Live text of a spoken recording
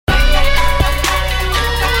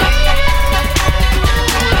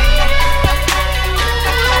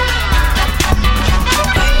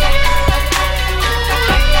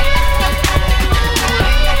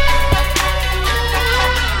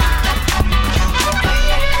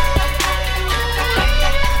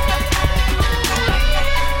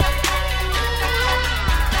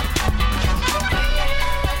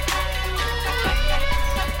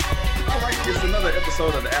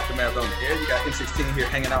16 here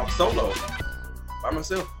hanging out solo by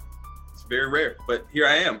myself. It's very rare, but here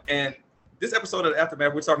I am. And this episode of The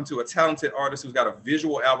Aftermath, we're talking to a talented artist who's got a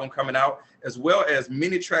visual album coming out, as well as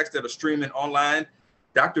many tracks that are streaming online.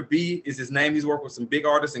 Dr. B is his name. He's worked with some big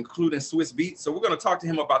artists, including Swizz Beatz. So we're going to talk to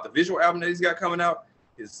him about the visual album that he's got coming out,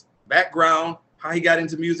 his background, how he got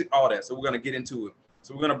into music, all that. So we're going to get into it.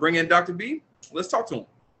 So we're going to bring in Dr. B. Let's talk to him.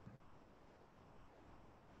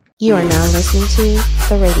 You are now listening to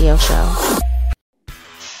The Radio Show.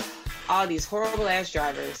 All these horrible ass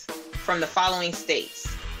drivers from the following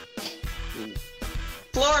states: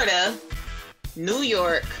 Florida, New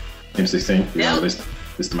York, M16.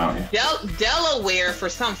 List them out here. Delaware for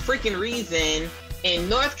some freaking reason, and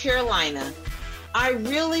North Carolina. I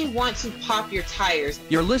really want to pop your tires.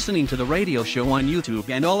 You're listening to The Radio Show on YouTube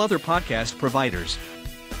and all other podcast providers.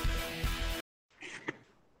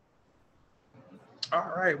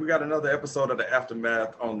 All right, we got another episode of The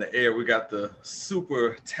Aftermath on the air. We got the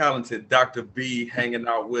super talented Dr. B hanging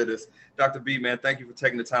out with us. Dr. B, man, thank you for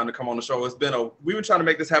taking the time to come on the show. We've been trying to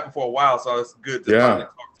make this happen for a while, so it's good to finally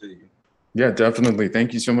talk to you. Yeah, definitely.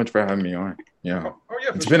 Thank you so much for having me on. Yeah.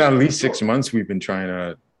 Yeah, it's been at least 6 months we've been trying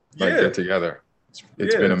to get together.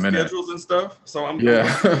 It's been a minute. Schedules and stuff. So I'm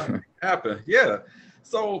happy. Yeah.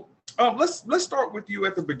 So let's start with you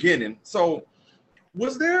at the beginning. So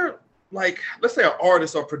was there, like, let's say an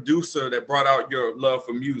artist or producer that brought out your love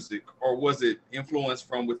for music, or was it influence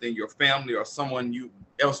from within your family or someone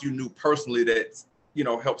else you knew personally that,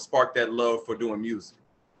 helped spark that love for doing music?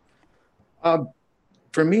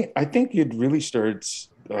 For me, I think it really starts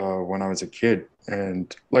when I was a kid.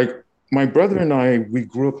 And like my brother and I, we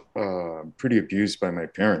grew up pretty abused by my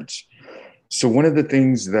parents. So one of the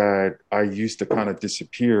things that I used to kind of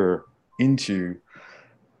disappear into,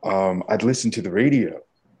 I'd listen to the radio.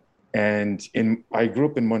 And I grew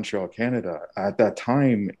up in Montreal, Canada. At that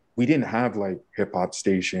time, we didn't have like hip hop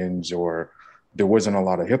stations, or there wasn't a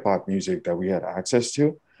lot of hip hop music that we had access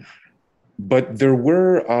to. But there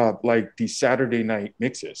were like these Saturday night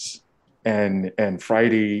mixes and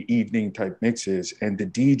Friday evening type mixes. And the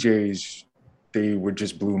DJs, they would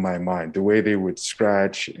just blew my mind. The way they would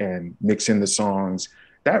scratch and mix in the songs,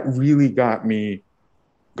 that really got me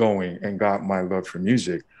going and got my love for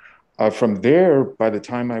music. From there, by the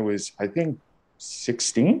time I was, I think,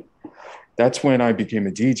 16, that's when I became a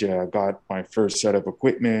DJ. I got my first set of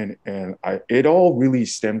equipment, and it all really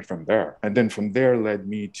stemmed from there. And then from there led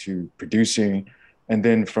me to producing. And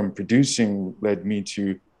then from producing led me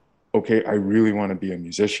to, okay, I really want to be a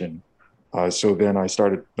musician. So then I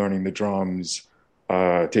started learning the drums,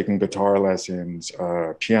 taking guitar lessons,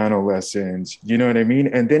 piano lessons, you know what I mean?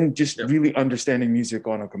 And then just really understanding music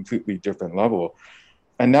on a completely different level.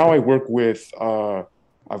 And now I work with,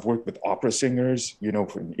 I've worked with opera singers,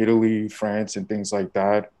 from Italy, France, and things like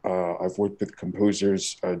that. I've worked with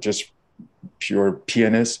composers, just pure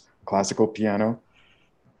pianists, classical piano.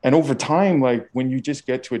 And over time, like when you just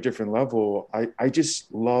get to a different level, I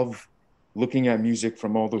just love looking at music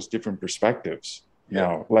from all those different perspectives.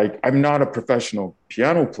 Now, like I'm not a professional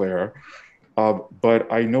piano player,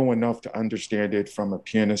 but I know enough to understand it from a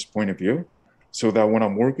pianist's point of view, so that when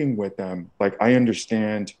I'm working with them, like I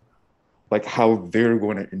understand like how they're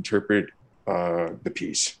going to interpret the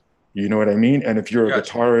piece. You know what I mean? And if you're a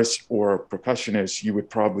guitarist or a percussionist, you would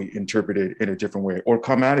probably interpret it in a different way or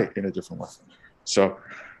come at it in a different way. So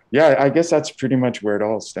yeah, I guess that's pretty much where it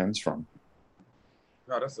all stems from.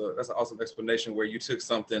 No, that's an awesome explanation, where you took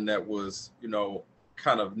something that was,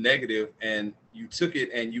 kind of negative, and you took it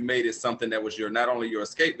and you made it something that was not only your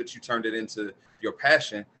escape, but you turned it into your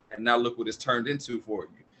passion. And now look what it's turned into for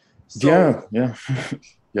you. So,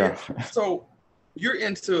 yeah. So you're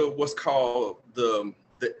into what's called the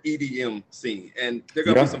EDM scene, and there are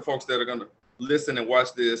gonna be some folks that are gonna listen and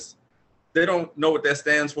watch this. They don't know what that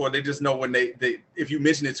stands for. They just know when they if you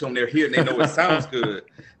mention it to them, they're here and they know it sounds good.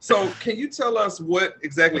 So can you tell us what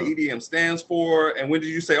exactly EDM stands for, and when did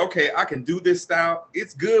you say, okay, I can do this style?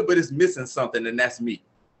 It's good, but it's missing something, and that's me.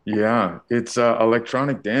 Yeah, it's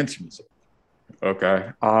electronic dance music.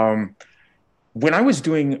 Okay. When I was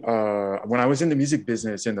when I was in the music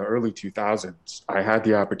business in the early 2000s, I had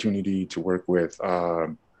the opportunity to work with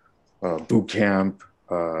Boot Camp,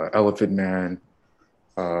 Elephant Man,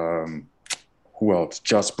 who else?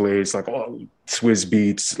 Just Blaze, like Swizz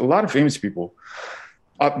Beatz, a lot of famous people.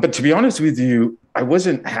 But to be honest with you, I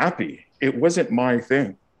wasn't happy. It wasn't my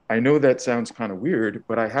thing. I know that sounds kind of weird,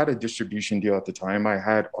 but I had a distribution deal at the time. I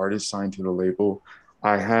had artists signed to the label.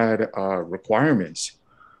 I had requirements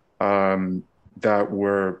that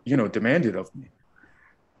were, demanded of me.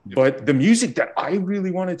 But the music that I really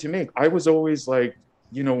wanted to make, I was always like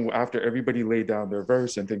after everybody laid down their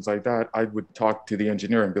verse and things like that, I would talk to the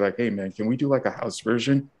engineer and be like, hey man, can we do like a house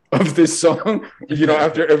version of this song,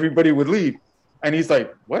 after everybody would leave? And he's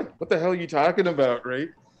like, what the hell are you talking about, right?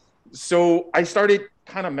 So I started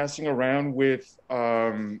kind of messing around with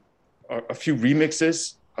a few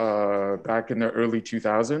remixes back in the early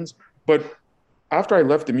 2000s. But after I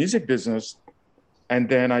left the music business, and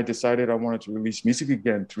then I decided I wanted to release music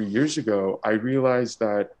again 3 years ago, I realized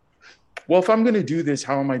that, well, if I'm going to do this,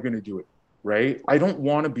 how am I going to do it, right? I don't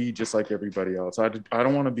want to be just like everybody else. I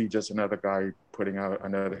don't want to be just another guy putting out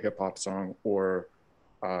another hip hop song or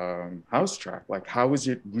house track. Like, how is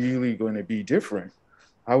it really going to be different?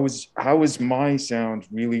 How is my sound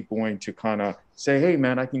really going to kind of say, hey,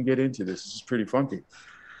 man, I can get into this. This is pretty funky.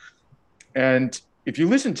 And if you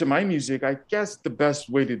listen to my music, I guess the best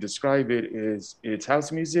way to describe it is it's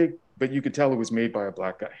house music, but you could tell it was made by a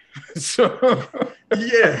black guy. So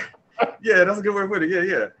yeah, that's a good way to put it.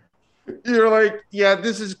 Yeah. You're like, yeah,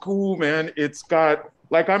 this is cool, man. It's got,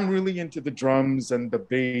 like, I'm really into the drums and the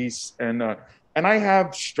bass, and I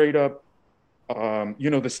have straight up,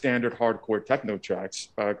 the standard hardcore techno tracks,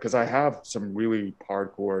 because I have some really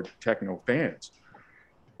hardcore techno fans.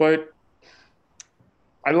 But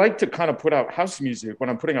I like to kind of put out house music. When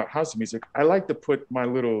I'm putting out house music, I like to put my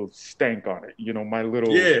little stank on it, my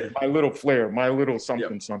little flair, my little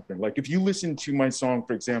something. Like, if you listen to my song,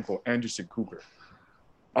 for example, Anderson Cooper,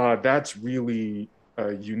 that's really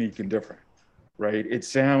unique and different, right? It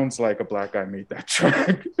sounds like a black guy made that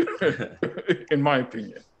track, in my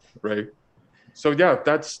opinion, right? So yeah,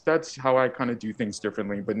 that's how I kind of do things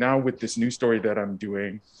differently. But now with this new story that I'm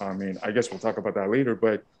doing, I mean, I guess we'll talk about that later,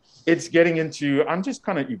 but it's getting into, I'm just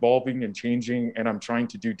kind of evolving and changing, and I'm trying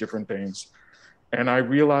to do different things. And I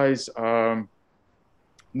realize not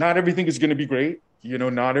everything is going to be great.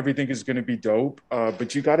 Not everything is going to be dope,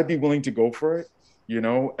 but you got to be willing to go for it. You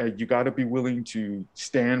got to be willing to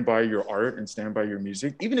stand by your art and stand by your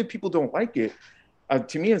music, even if people don't like it.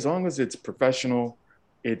 To me, as long as it's professional,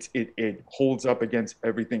 it holds up against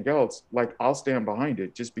everything else. Like, I'll stand behind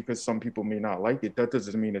it. Just because some people may not like it, that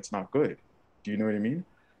doesn't mean it's not good. Do you know what I mean?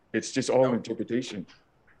 It's just all interpretation.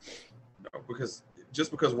 No, because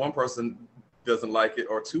just because one person doesn't like it,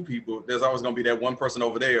 or two people, there's always going to be that one person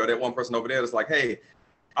over there, or that one person over there that's like, hey,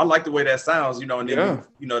 I like the way that sounds, and then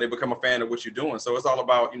they become a fan of what you're doing. So it's all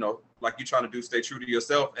about, like you're trying to do, stay true to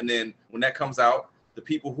yourself. And then when that comes out, the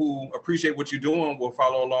people who appreciate what you're doing will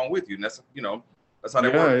follow along with you. And that's, that's how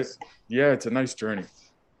that works. It's a nice journey.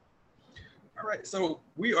 All right, so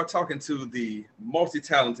we are talking to the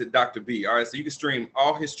multi-talented Dr. B. All right, so you can stream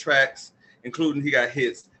all his tracks, including he got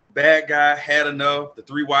hits Bad Guy, Had Enough, The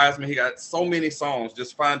Three Wise Men. He got so many songs.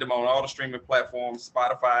 Just find him on all the streaming platforms,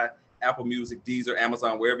 Spotify, Apple Music, Deezer,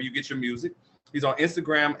 Amazon, wherever you get your music. He's on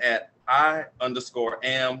Instagram at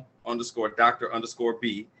I_am_Dr_B,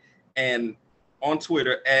 and on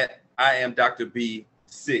Twitter at I am Dr.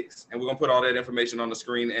 B6. And we're going to put all that information on the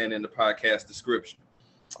screen and in the podcast description.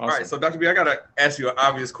 Awesome. All right, so Dr. B, I got to ask you an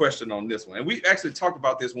obvious question on this one. And we actually talked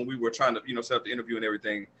about this when we were trying to, set up the interview and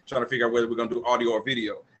everything, trying to figure out whether we're going to do audio or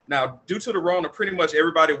video. Now, due to the Rona, pretty much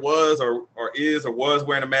everybody was or was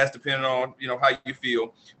wearing a mask, depending on, how you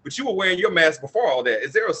feel. But you were wearing your mask before all that.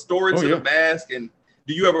 Is there a story to the mask? And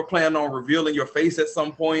do you ever plan on revealing your face at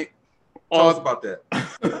some point? Tell us about that.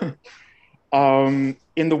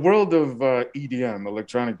 In the world of EDM,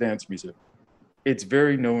 electronic dance music, it's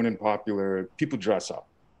very known and popular. People dress up.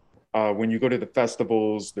 When you go to the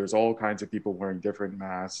festivals, there's all kinds of people wearing different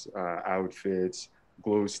masks, outfits,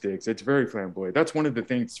 glow sticks. It's very flamboyant. That's one of the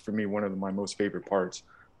things for me, one of my most favorite parts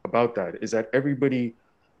about that is that everybody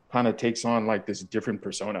kind of takes on like this different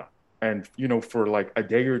persona. And, for like a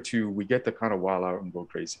day or two, we get to kind of wild out and go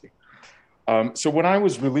crazy. So when I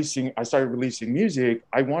started releasing music,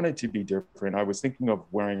 I wanted to be different. I was thinking of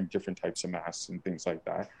wearing different types of masks and things like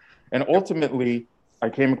that. And ultimately, I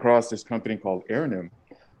came across this company called Airnim.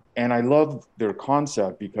 And I love their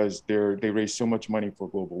concept because they raise so much money for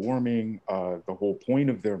global warming. The whole point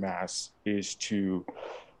of their masks is to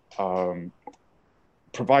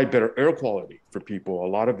provide better air quality for people. A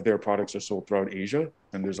lot of their products are sold throughout Asia,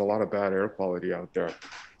 and there's a lot of bad air quality out there.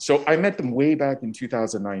 So I met them way back in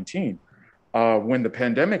 2019. When the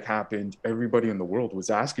pandemic happened, everybody in the world was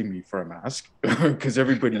asking me for a mask because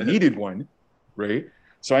everybody needed one, right?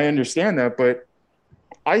 So I understand that, but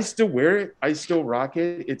I still wear it. I still rock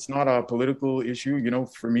it. It's not a political issue.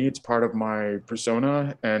 For me, it's part of my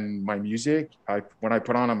persona and my music. When I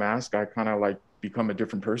put on a mask, I kind of like become a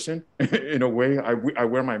different person in a way. I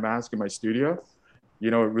wear my mask in my studio.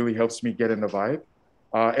 It really helps me get in the vibe.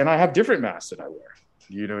 And I have different masks that I wear.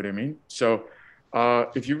 You know what I mean? So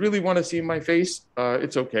If you really want to see my face,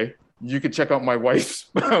 it's okay. You can check out my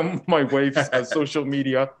wife's social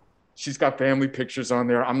media. She's got family pictures on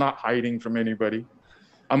there. I'm not hiding from anybody.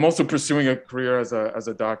 I'm also pursuing a career as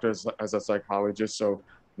a doctor, as a psychologist. So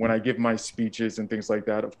when I give my speeches and things like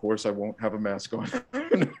that, of course, I won't have a mask on.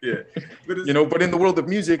 Yeah, but in the world of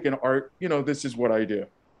music and art, this is what I do.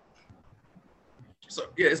 So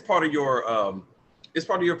yeah, it's part of your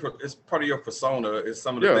persona. It's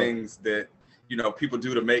some of the things that people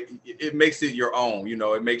do to make it makes it your own.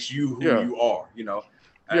 It makes you who you are.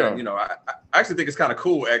 And, I actually think it's kind of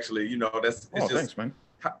cool. Actually, Thanks, man.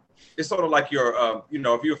 It's sort of like your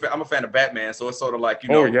if I'm a fan of Batman, so it's sort of like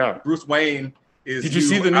Bruce Wayne is. Did you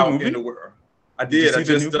see the new movie? In the world. I did. I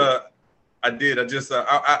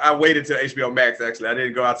waited till HBO Max. Actually, I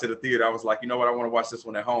didn't go out to the theater. I was like, you know what, I want to watch this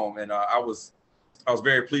one at home, and I was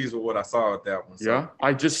very pleased with what I saw at that one. So. Yeah,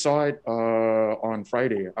 I just saw it on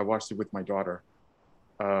Friday. I watched it with my daughter.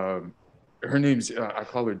 Her name's I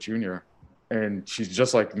call her Junior, and she's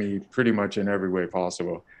just like me pretty much in every way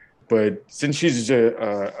possible. But since she's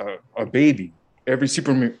a baby, every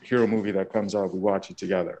superhero movie that comes out, we watch it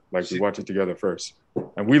together. We watch it together first,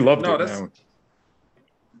 and we loved it.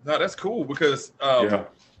 No, that's cool because I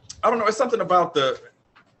don't know. It's something about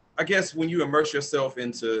I guess when you immerse yourself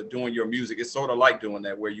into doing your music, it's sort of like doing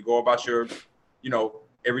that, where you go about your,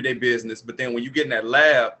 everyday business. But then when you get in that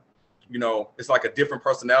lab, it's like a different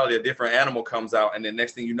personality, a different animal comes out, and then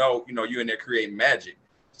next thing you know, you're in there creating magic.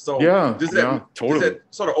 So does that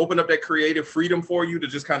sort of open up that creative freedom for you to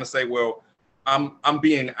just kind of say, well, I'm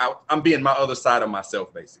being my other side of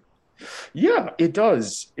myself, basically? Yeah, it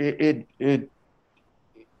does. It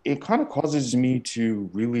kind of causes me to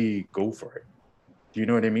really go for it. Do you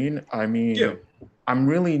know what I mean? I'm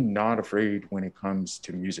really not afraid when it comes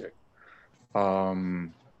to music.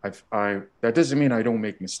 That doesn't mean I don't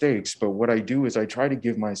make mistakes, but what I do is I try to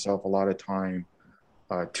give myself a lot of time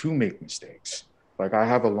to make mistakes. Like I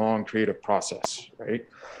have a long creative process, right?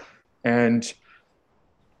 And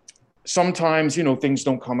sometimes, things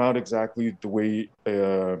don't come out exactly the way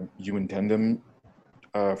you intend them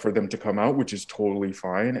for them to come out, which is totally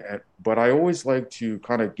fine. But I always like to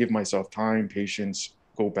kind of give myself time, patience,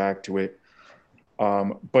 go back to it.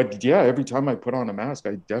 But yeah, every time I put on a mask,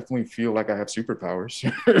 I definitely feel like I have superpowers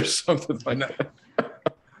or something like that.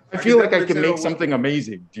 I feel like I can make something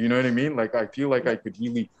amazing. Do you know what I mean? Like I feel like I could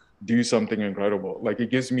really do something incredible. Like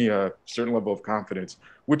it gives me a certain level of confidence,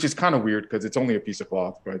 which is kind of weird because it's only a piece of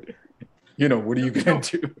cloth, but what are you going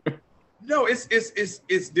to do? No,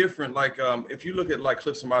 it's different. Like if you look at like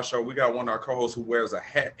clips from our show, we got one of our co-hosts who wears a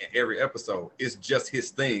hat in every episode. It's just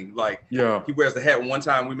his thing. Like he wears the hat. One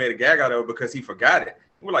time we made a gag out of it because he forgot it.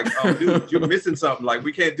 We're like, oh, dude, you're missing something. Like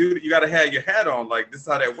we can't do it. You got to have your hat on. Like this is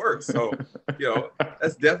how that works. So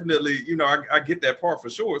that's definitely I get that part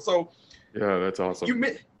for sure. So yeah, that's awesome.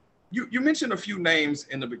 You mentioned a few names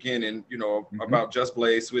in the beginning. About Just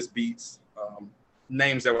Blaze, Swiss Beats,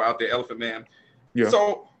 names that were out there, Elephant Man. Yeah.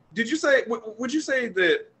 So. Would you say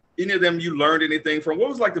that any of them you learned anything from? What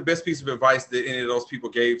was like the best piece of advice that any of those people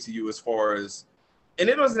gave to you as far as, and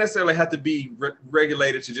it doesn't necessarily have to be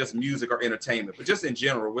regulated to just music or entertainment, but just in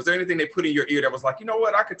general, was there anything they put in your ear that was like, you know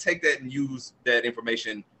what, I could take that and use that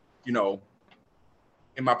information, in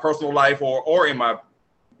my personal life or in my,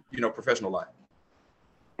 professional life?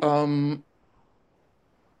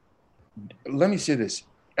 Let me say this.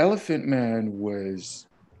 Elephant Man was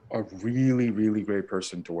a really, really great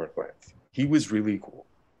person to work with. He was really cool.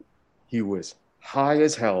 He was high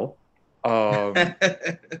as hell.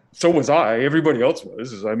 So was I. Everybody else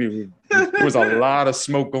was. There was a lot of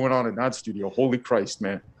smoke going on in that studio. Holy Christ,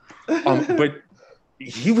 man. But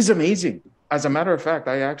he was amazing. As a matter of fact,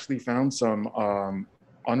 I actually found some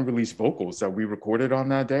unreleased vocals that we recorded on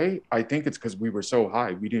that day. I think it's because we were so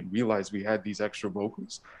high. We didn't realize we had these extra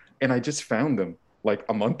vocals. And I just found them like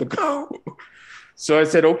a month ago. So I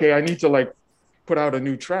said, okay, I need to put out a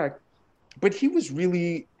new track. But he was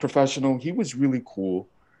really professional. He was really cool.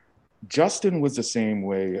 Justin was the same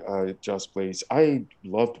way, Just Blaze. I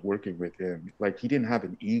loved working with him. Like he didn't have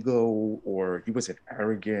an ego or he wasn't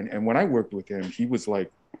arrogant. And when I worked with him, he was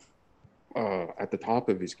like at the top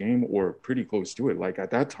of his game or pretty close to it. Like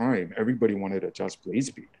at that time, everybody wanted a Just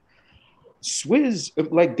Blaze beat. Swizz,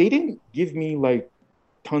 they didn't give me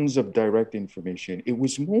tons of direct information. It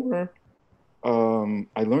was more,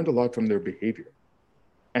 I learned a lot from their behavior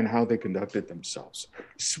and how they conducted themselves.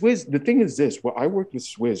 Swizz, the thing is this, when I worked with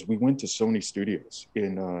Swizz, we went to Sony Studios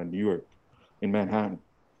in New York, in Manhattan.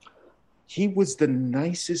 He was the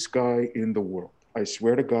nicest guy in the world. I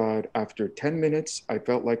swear to God, after 10 minutes, I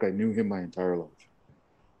felt like I knew him my entire life.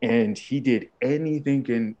 and he did anything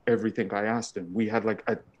and everything I asked him. We had like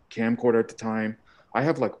a camcorder at the time. I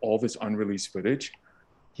have like all this unreleased footage.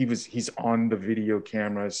 He's on the video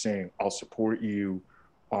camera saying, I'll support you.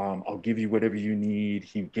 I'll give you whatever you need.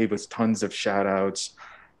 He gave us tons of shout outs.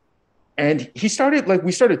 And we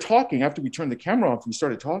started talking after we turned the camera off. We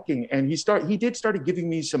started talking, and he started giving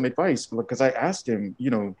me some advice, because I asked him, you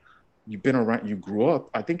know, you've been around, you grew up.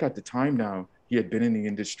 I think at the time now he had been in the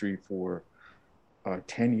industry for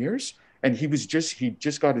 10 years, and he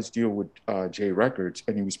just got his deal with J Records,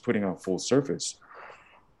 and he was putting out Full Surface.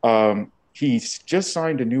 He's just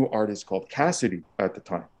signed a new artist called Cassidy at the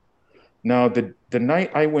time. Now, the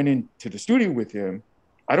night I went into the studio with him,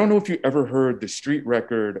 I don't know if you ever heard the street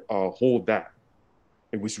record, Hold That.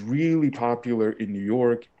 It was really popular in New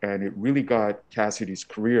York, and it really got Cassidy's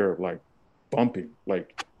career like bumping,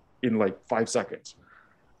 like in like 5 seconds.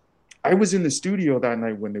 I was in the studio that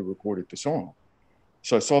night when they recorded the song.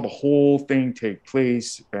 So I saw the whole thing take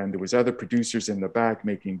place, and there was other producers in the back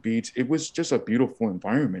making beats. It was just a beautiful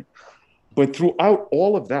environment. But throughout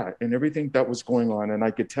all of that and everything that was going on, and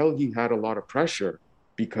I could tell he had a lot of pressure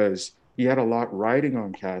because he had a lot riding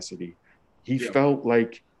on Cassidy. He felt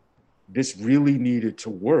like this really needed to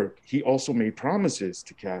work. He also made promises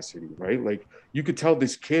to Cassidy, right? Like you could tell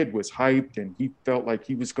this kid was hyped, and he felt like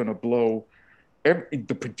he was going to blow.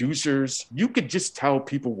 The producers, you could just tell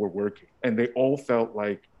people were working, and they all felt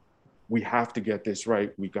like, we have to get this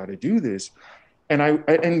right. We got to do this. And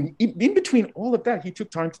in between all of that, he took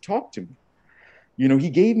time to talk to me. You know, he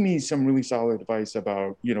gave me some really solid advice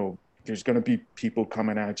about, you know, there's going to be people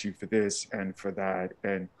coming at you for this and for that.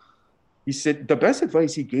 And he said the best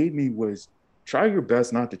advice he gave me was try your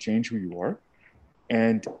best not to change who you are,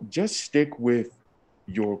 and just stick with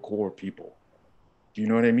your core people. Do you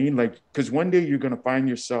know what I mean? Like, because one day you're going to find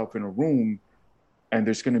yourself in a room and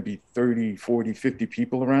there's going to be 30, 40, 50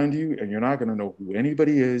 people around you, and you're not going to know who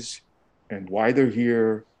anybody is and why they're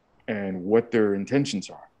here and what their intentions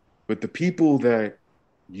are. But the people that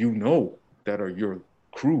you know that are your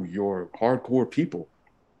crew, your hardcore people,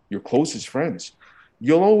 your closest friends,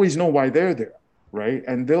 you'll always know why they're there, right?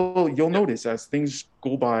 And you'll notice as things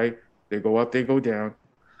go by, they go up, they go down.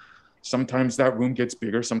 Sometimes that room gets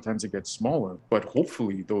bigger, sometimes it gets smaller, but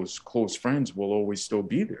hopefully those close friends will always still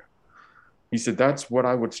be there. He said, that's what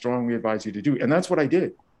I would strongly advise you to do. And that's what I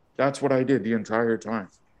did. That's what I did the entire time.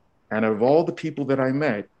 And of all the people that I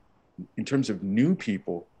met, in terms of new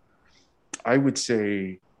people, I would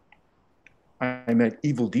say I met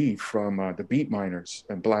Evil D from the Beat Miners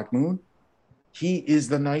and Black Moon. He is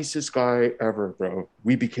the nicest guy ever, bro.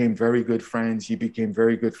 We became very good friends. He became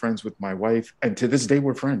very good friends with my wife. And to this day,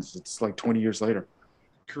 we're friends. It's like 20 years later.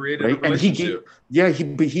 Created a relationship.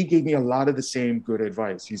 He gave me a lot of the same good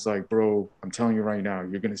advice. He's like, bro, I'm telling you right now,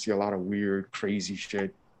 you're going to see a lot of weird, crazy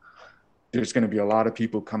shit. There's going to be a lot of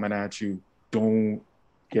people coming at you. Don't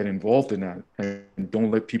get involved in that. And don't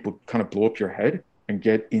let people kind of blow up your head and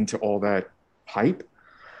get into all that hype.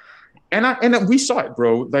 And we saw it,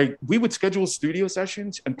 bro. Like, we would schedule studio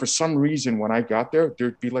sessions, and for some reason, when I got there,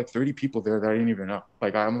 there'd be like 30 people there that I didn't even know.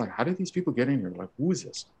 Like, I'm like, how did these people get in here? Like, who is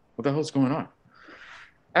this? What the hell's going on?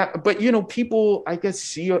 But, you know, people, I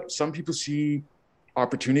guess, some people see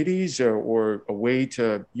opportunities or a way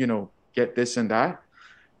to, you know, get this and that.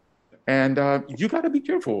 And you got to be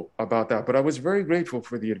careful about that. But I was very grateful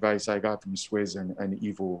for the advice I got from Swizz and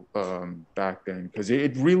Evil back then, because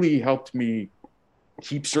it really helped me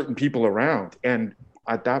keep certain people around. And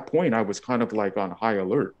at that point, I was kind of like on high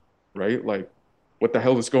alert, right? Like, what the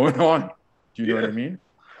hell is going on? Do you know what I mean?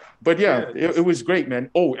 But it was great, man.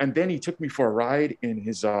 Oh, and then he took me for a ride in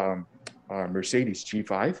his Mercedes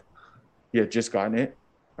G5. He had just gotten it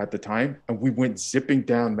at the time. And we went zipping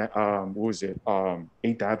down,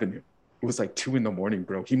 8th Avenue. It was like 2 a.m,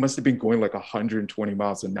 bro. He must have been going like 120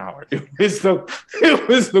 miles an hour. It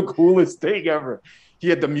was the coolest thing ever. He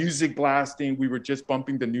had the music blasting. We were just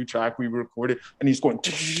bumping the new track we recorded, and he's going,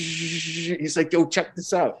 he's like, yo, check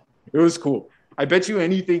this out. It was cool. I bet you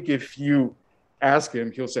anything, if you ask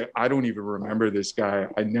him, he'll say, I don't even remember this guy.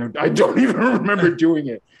 I don't even remember doing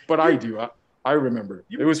it, but I do. I remember.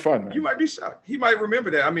 It was fun, man. You might be shocked. He might remember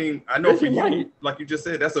that. I mean, I know for you, like you just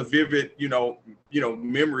said, that's a vivid, you know,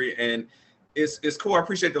 memory, and it's cool. I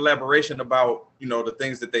appreciate the elaboration about, you know, the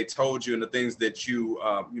things that they told you and the things that you,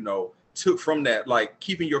 you know, took from that, like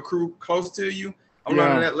keeping your crew close to you. I'm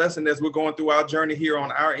learning that lesson as we're going through our journey here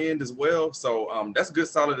on our end as well. So that's good,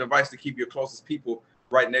 solid advice to keep your closest people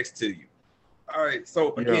right next to you. All right.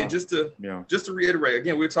 So again, just to reiterate,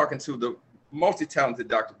 again, we're talking to the multi-talented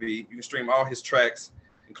Dr. B. You can stream all his tracks,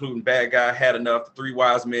 including Bad Guy, Had Enough, The Three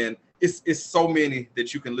Wise Men, it's so many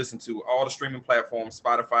that you can listen to. All the streaming platforms: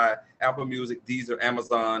 Spotify, Apple Music, Deezer,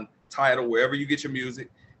 Amazon, Tidal, wherever you get your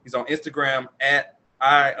music. He's on Instagram at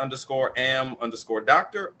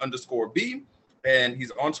I_am_doctor_B, and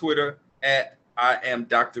he's on Twitter at I am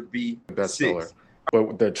Dr. B6. Bestseller.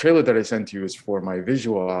 But the trailer that I sent you is for my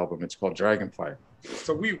visual album. It's called Dragonfire.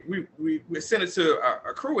 So we sent it to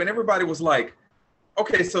our crew, and everybody was like,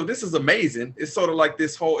 "Okay, so this is amazing." It's sort of like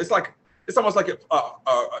this whole. It's almost like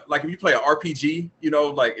like if you play an RPG,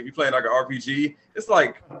 like if you play like an RPG, it's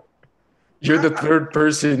like you're the third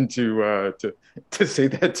person to say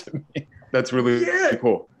that to me. That's really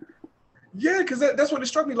cool. Yeah, because that's what it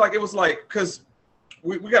struck me. Like it was like because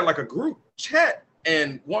we got like a group chat,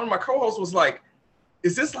 and one of my co-hosts was like,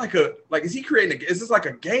 "Is this is he creating? Is this like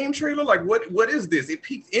a game trailer? Like what is this?" It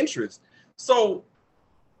piqued interest. So,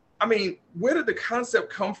 I mean, where did the concept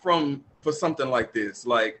come from for something like this?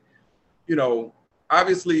 Like,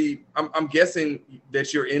 obviously, I'm guessing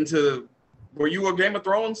that you're into. Were you a Game of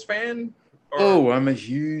Thrones fan? Oh, I'm a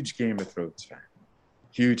huge Game of Thrones fan.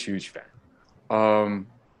 Huge fan.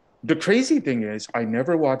 The crazy thing is, I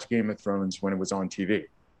never watched Game of Thrones when it was on TV.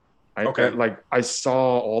 I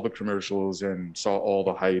saw all the commercials and saw all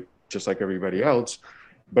the hype, just like everybody else.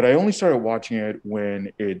 But I only started watching it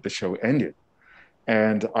when the show ended,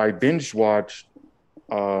 and I binge watched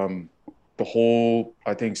the whole,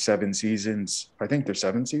 I think 7 seasons. I think there's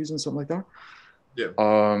 7 seasons, something like that.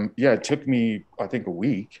 Yeah. It took me, I think, a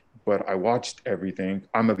week, but I watched everything.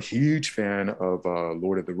 I'm a huge fan of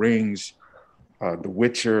Lord of the Rings, The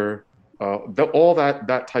Witcher, all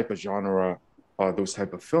that type of genre, those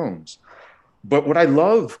type of films. But what I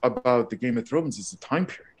love about the Game of Thrones is the time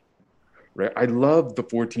period, right? I love the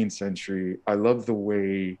 14th century. I love the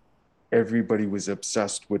way everybody was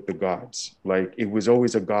obsessed with the gods. Like it was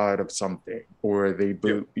always a god of something, or they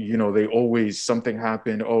always, something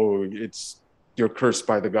happened. Oh, you're cursed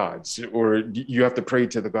by the gods, or you have to pray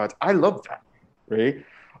to the gods. I love that, right?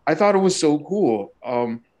 I thought it was so cool.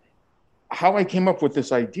 How I came up with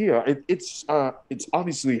this idea, it's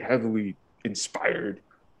obviously heavily inspired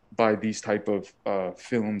by these type of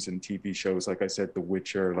films and TV shows. Like I said, The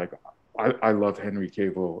Witcher, like I love Henry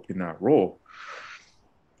Cavill in that role.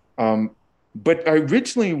 But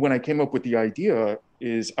originally when I came up with the idea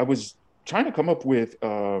is I was trying to come up with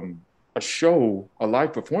a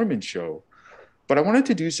live performance show, but I wanted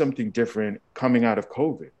to do something different coming out of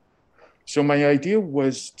COVID. So my idea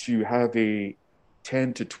was to have a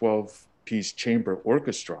 10 to 12 piece chamber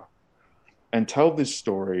orchestra and tell this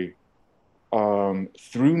story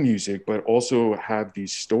through music, but also have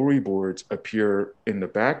these storyboards appear in the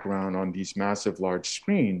background on these massive, large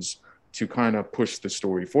screens to kind of push the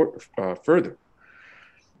story further.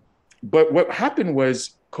 But what happened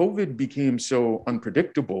was COVID became so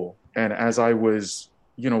unpredictable. And as I was,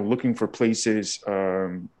 looking for places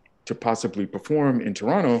to possibly perform in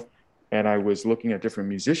Toronto, and I was looking at different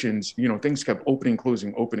musicians, things kept opening,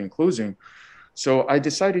 closing. So I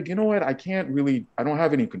decided, you know what, I don't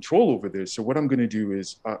have any control over this. So what I'm going to do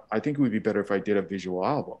is, I think it would be better if I did a visual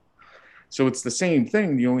album. So it's the same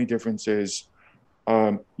thing. The only difference is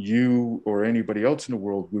you or anybody else in the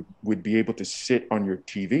world would be able to sit on your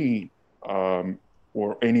TV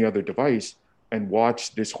or any other device and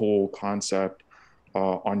watch this whole concept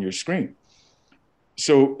on your screen.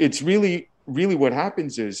 So it's really what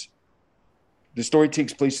happens is the story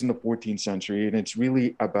takes place in the 14th century, and it's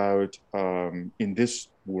really about, in this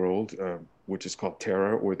world, which is called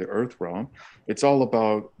Terra, or the Earth realm, it's all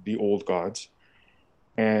about the old gods.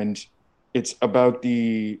 And it's about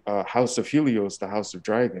the House of Helios, the House of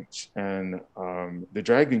Dragons, and the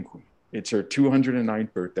Dragon Queen. It's her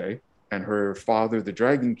 209th birthday, and her father, the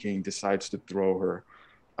Dragon King, decides to throw her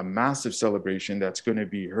a massive celebration that's going to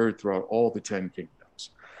be heard throughout all the 10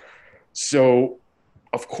 kingdoms. So,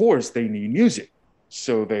 of course, they need music.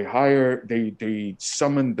 So they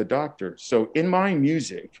summon the doctor. So in my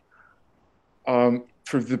music,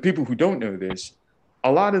 for the people who don't know this,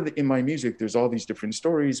 in my music, there's all these different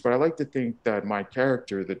stories, but I like to think that my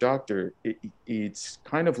character, the doctor, it's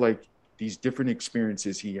kind of like these different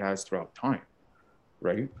experiences he has throughout time,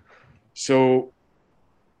 right? So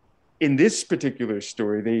in this particular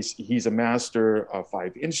story, he's a master of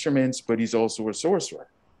 5 instruments, but he's also a sorcerer.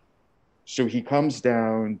 So he comes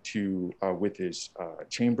down with his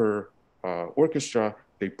chamber orchestra.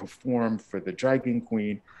 They perform for the Dragon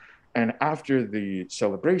Queen. And after the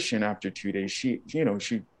celebration, after 2 days, she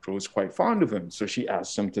grows quite fond of him. So she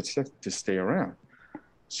asks him to stay around.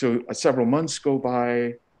 So several months go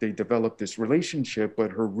by. They develop this relationship,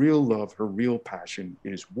 but her real love, her real passion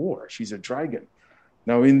is war. She's a dragon.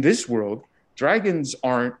 Now, in this world, dragons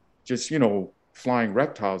aren't just, flying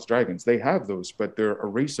reptiles, dragons. They have those, but they're a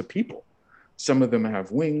race of people. Some of them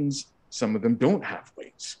have wings, some of them don't have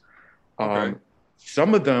wings. Okay.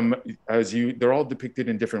 Some of them, they're all depicted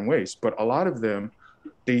in different ways, but a lot of them,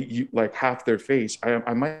 like half their face.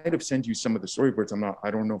 I might have sent you some of the storyboards.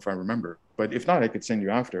 I don't know if I remember, but if not, I could send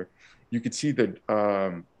you after. You could see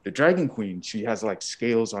the Dragon Queen. She has like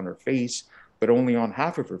scales on her face, but only on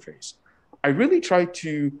half of her face. I really tried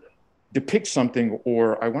to depict something,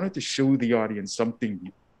 or I wanted to show the audience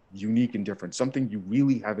something unique and different, something you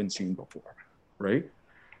really haven't seen before, right?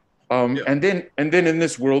 And then in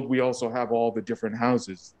this world, we also have all the different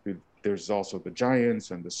houses. There's also the giants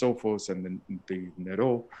and the Sophos and the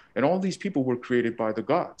Nero, and all these people were created by the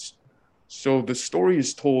gods. So the story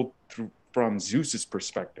is told from Zeus's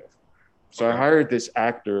perspective. So I hired this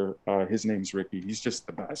actor, his name's Ricky. He's just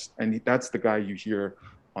the best. And that's the guy you hear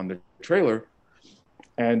on the trailer.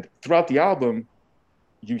 And throughout the album,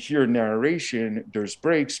 you hear narration, there's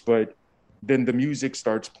breaks, but then the music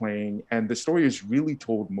starts playing, and the story is really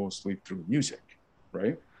told mostly through music,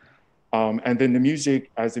 right? And then the music,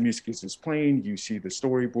 as the music is playing, you see the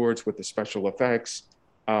storyboards with the special effects,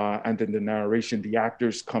 and then the narration, the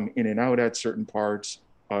actors come in and out at certain parts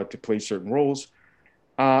to play certain roles.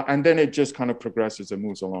 And then it just kind of progresses and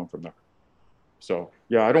moves along from there. So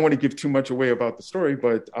yeah, I don't want to give too much away about the story,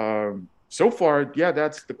 but so far, yeah,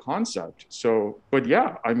 that's the concept. So, but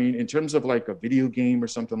yeah, I mean, in terms of like a video game or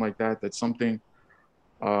something like that, that's something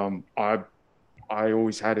I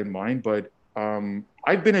always had in mind. But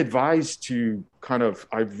I've been advised to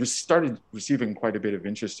I've started receiving quite a bit of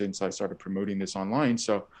interest since I started promoting this online.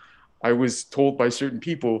 So I was told by certain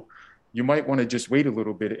people, you might want to just wait a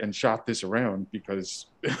little bit and shop this around, because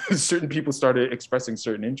certain people started expressing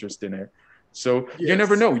certain interest in it. So you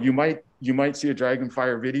never know. You might see a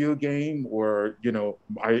Dragonfire video game, or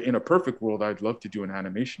in a perfect world, I'd love to do an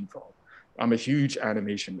animation film. I'm a huge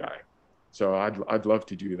animation guy, so I'd love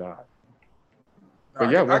to do that. But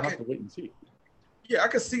we'll have to wait and see. Yeah, I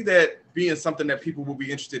could see that being something that people will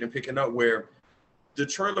be interested in picking up. Where the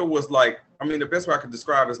trailer was like, I mean, the best way I could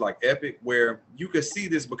describe it is like epic. Where you could see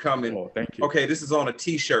this becoming, okay, this is on a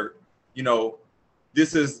T-shirt.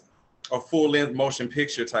 This is a full-length motion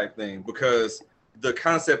picture type thing, because the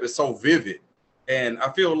concept is so vivid. And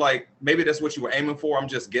I feel like maybe that's what you were aiming for. I'm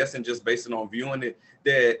just guessing, just based on viewing it,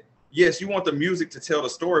 that yes, you want the music to tell the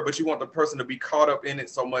story, but you want the person to be caught up in it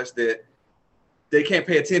so much that they can't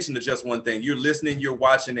pay attention to just one thing. You're listening, you're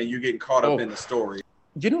watching, and you're getting caught up in the story.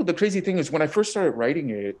 The crazy thing is, when I first started writing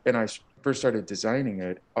it and I first started designing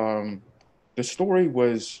it, the story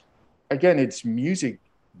was, again, it's music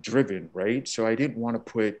driven, right? So I didn't want to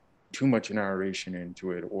put too much narration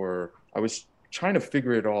into it, or I was trying to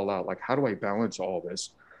figure it all out. Like, how do I balance all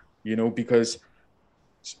this? Because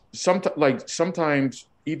sometimes,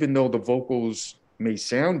 even though the vocals may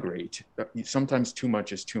sound great, sometimes too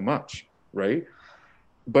much is too much, right?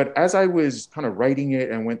 But as I was kind of writing it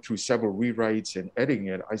and went through several rewrites and editing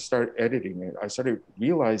it, I started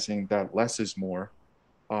realizing that less is more.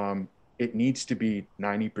 It needs to be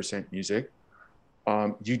 90% music.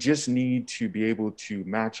 You just need to be able to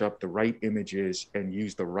match up the right images and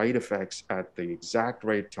use the right effects at the exact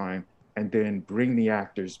right time, and then bring the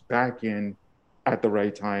actors back in at the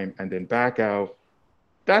right time and then back out.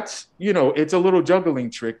 That's, it's a little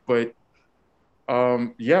juggling trick, but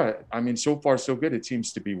I mean, so far so good. It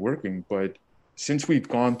seems to be working. But since we've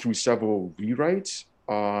gone through several rewrites,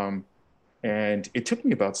 and it took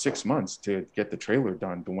me about 6 months to get the trailer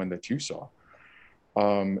done, the one that you saw.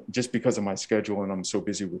 Just because of my schedule, and I'm so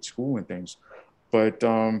busy with school and things. But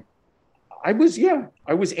I was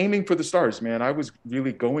aiming for the stars, man. I was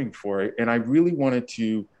really going for it. And I really wanted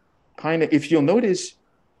to if you'll notice,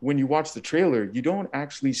 when you watch the trailer, you don't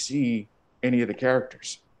actually see any of the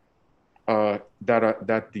characters that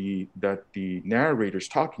the narrator's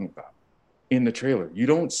talking about in the trailer. You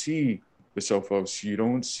don't see the Sophos, you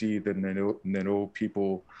don't see the Nero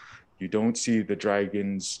people, you don't see the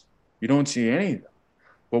dragons, you don't see any of them.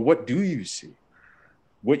 But what do you see?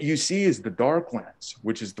 What you see is the Darklands,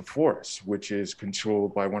 which is the forest, which is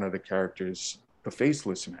controlled by one of the characters, the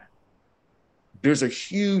Faceless Man. There's a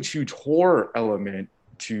huge horror element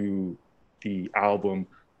to the album,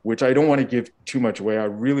 which I don't want to give too much away. I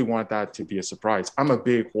really want that to be a surprise. I'm a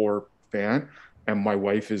big horror fan, and my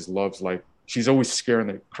wife she's always scaring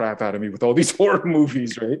the crap out of me with all these horror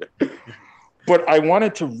movies, right? But I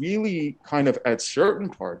wanted to really at certain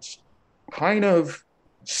parts,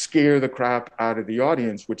 scare the crap out of the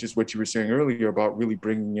audience, which is what you were saying earlier about really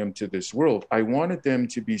bringing them to this world. I wanted them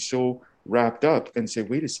to be so wrapped up and say,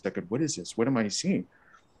 wait a second, what is this? What am I seeing?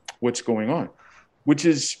 What's going on? Which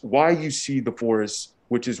is why you see the forest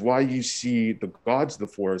which is why you see the gods of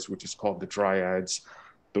the forest, which is called the dryads,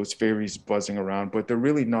 those fairies buzzing around, but they're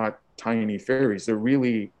really not tiny fairies. They're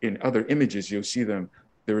really, in other images, you'll see them,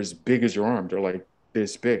 they're as big as your arm. They're like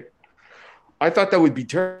this big. I thought that would be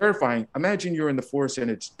terrifying. Imagine you're in the forest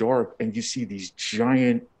and it's dark and you see these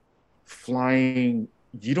giant flying,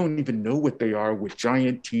 you don't even know what they are, with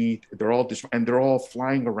giant teeth. They're all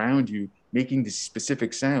flying around you, making these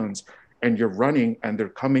specific sounds, and you're running and they're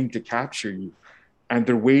coming to capture you and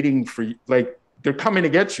they're waiting for you, like they're coming to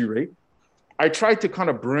get you, right? I tried to kind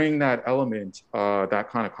of bring that element, that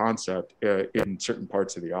kind of concept in certain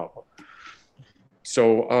parts of the album.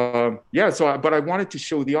 So but I wanted to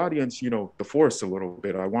show the audience, the forest a little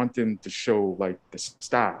bit. I want them to show like the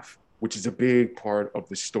staff, which is a big part of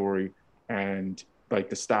the story. And like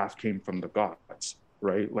the staff came from the gods,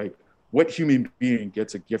 right? Like what human being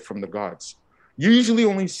gets a gift from the gods? You usually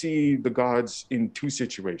only see the gods in two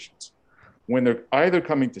situations: when they're either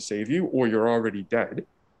coming to save you or you're already dead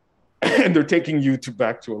and they're taking you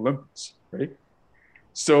back to Olympus, right?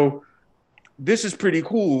 So this is pretty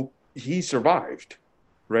cool. He survived,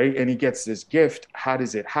 right? And he gets this gift. How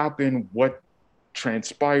does it happen? What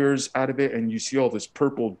transpires out of it? And you see all this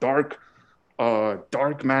purple dark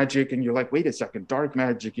magic, and you're like, wait a second, dark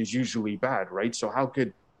magic is usually bad, right? So how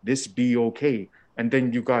could this be okay? And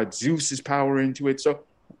then you got Zeus's power into it. So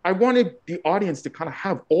I wanted the audience to kind of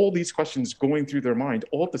have all these questions going through their mind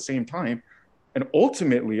all at the same time. And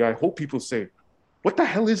ultimately, I hope people say, what the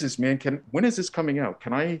hell is this, man? When is this coming out?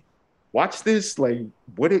 Can I watch this? Like,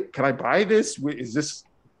 can I buy this? Is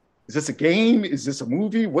this a game? Is this a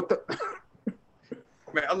movie? What the?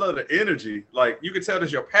 Man, I love the energy. Like, you can tell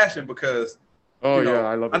there's your passion because,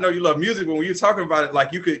 I love it. I know you love music, but when you're talking about it,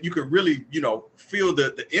 like you could really, feel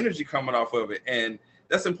the energy coming off of it. And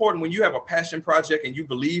that's important when you have a passion project and you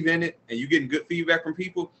believe in it and you're getting good feedback from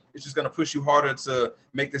people. It's just going to push you harder to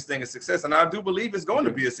make this thing a success. And I do believe it's going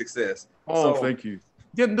to be a success. Oh, so, thank you.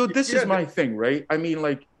 Yeah, no, this is my thing, right? I mean,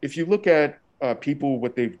 like, if you look at people,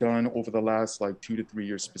 what they've done over the last, like, 2 to 3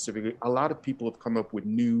 years specifically, a lot of people have come up with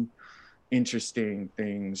new, interesting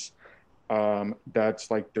things.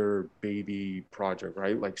 That's like their baby project,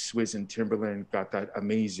 right? Like Swizz and Timberland got that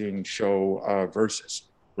amazing show, Versus,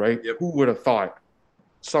 right? Yep. Who would have thought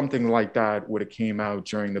something like that would have came out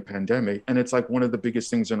during the pandemic? And it's like one of the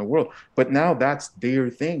biggest things in the world. But now that's their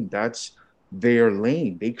thing. That's their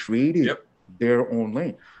lane. They created their own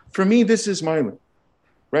lane. For me, this is my lane,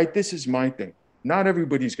 right? This is my thing. Not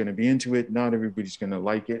everybody's going to be into it. Not everybody's going to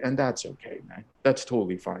like it. And that's okay, man. That's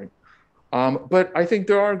totally fine. But I think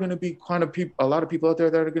there are going to be a lot of people out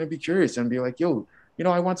there that are going to be curious and be like, yo,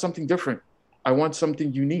 I want something different. I want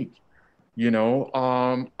something unique.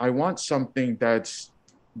 I want something that's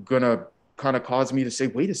going to kind of cause me to say,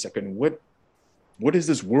 wait a second, what is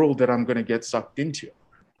this world that I'm going to get sucked into?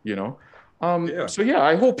 So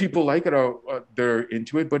I hope people like it. They're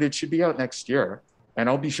into it, but it should be out next year. And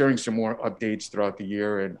I'll be sharing some more updates throughout the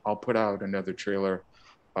year, and I'll put out another trailer,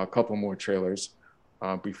 a couple more trailers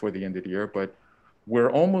before the end of the year. But we're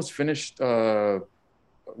almost finished. The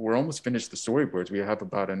storyboards. We have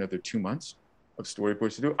about another 2 months of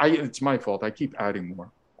storyboards to do. It's my fault. I keep adding more.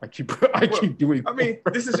 I keep doing. I mean,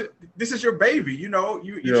 this is your baby. You're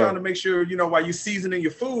trying to make sure, while you're seasoning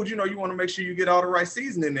your food, you want to make sure you get all the right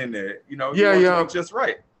seasoning in there. You want to make just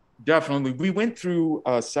right. Definitely. We went through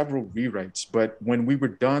several rewrites, but when we were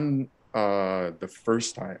done the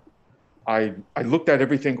first time, I looked at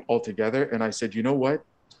everything all together and I said, you know what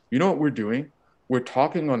we're doing? We're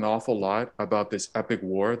talking an awful lot about this epic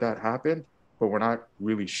war that happened, but we're not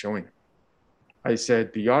really showing it. I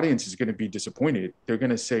said, the audience is going to be disappointed. They're going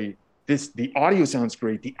to say, the audio sounds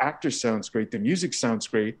great, the actor sounds great, the music sounds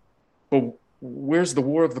great, but where's the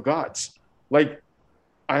war of the gods? Like,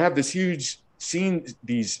 I have this huge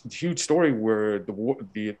story where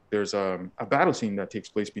there's a battle scene that takes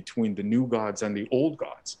place between the new gods and the old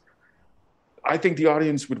gods. I think the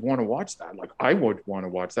audience would want to watch that. Like, I would want to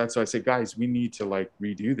watch that. So I said, guys, we need to like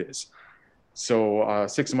redo this. So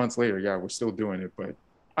 6 months later, we're still doing it, but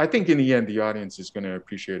I think in the end, the audience is going to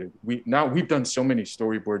appreciate it. We've done so many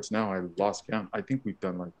storyboards now, I lost count. I think we've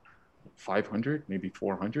done like 500, maybe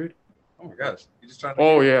 400. Oh my gosh. You just trying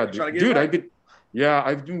to dude,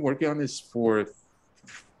 I've been working on this for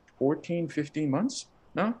 14, 15 months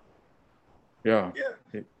now. Yeah.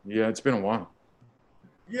 It's been a while.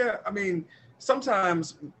 Yeah. I mean,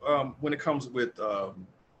 sometimes when it comes with,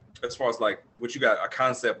 as far as like what you got a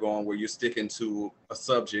concept going where you're sticking to a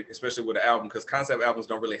subject, especially with an album, because concept albums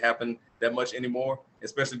don't really happen that much anymore,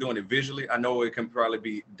 especially doing it visually. I know it can probably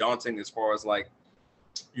be daunting as far as like,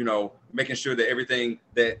 making sure that everything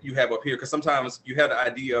that you have up here, because sometimes you have the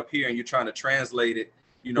idea up here and you're trying to translate it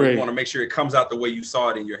You know, you want to make sure it comes out the way you saw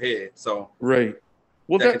it in your head. So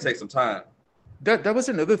well, that can take some time. That was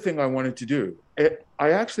another thing I wanted to do.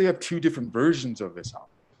 I actually have two different versions of this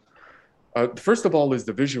album. First of all is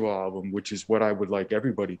the visual album, which is what I would like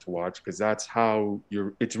everybody to watch, because that's how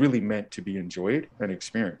it's really meant to be enjoyed and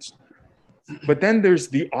experienced. But then there's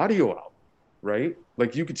the audio album, right?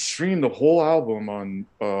 Like you could stream the whole album on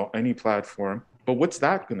any platform, but what's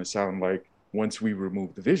that going to sound like once we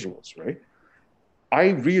remove the visuals, right?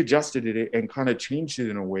 I readjusted it and kind of changed it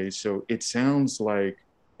in a way so it sounds like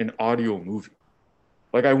an audio movie.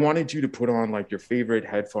 Like I wanted you to put on like your favorite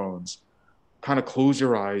headphones, kind of close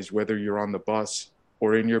your eyes, whether you're on the bus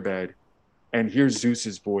or in your bed, and hear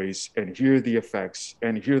Zeus's voice and hear the effects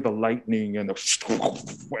and hear the lightning and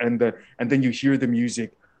and then you hear the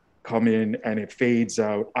music come in and it fades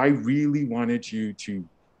out. I really wanted you to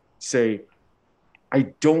say, I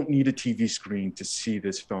don't need a TV screen to see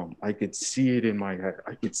this film. I could see it in my head.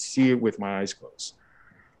 I could see it with my eyes closed.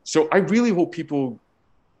 So I really hope people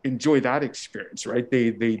enjoy that experience, right?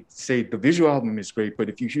 They say the visual album is great, but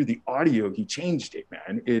if you hear the audio, he changed it,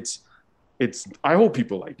 man. It's I hope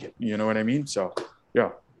people like it. You know what I mean? So yeah.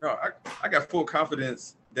 No, I got full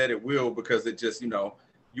confidence that it will, because it just, you know,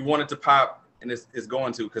 you want it to pop, and it's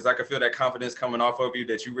going to, because I can feel that confidence coming off of you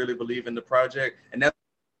that you really believe in the project. And that's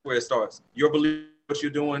where it starts. Your belief in what you're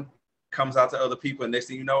doing comes out to other people, and next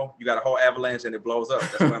thing you know, you got a whole avalanche and it blows up.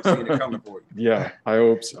 That's why I'm seeing it coming for you. Yeah, I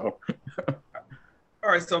hope so. All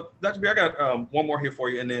right, so Dr. B, I got one more here for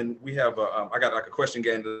you, and then we have I got like a question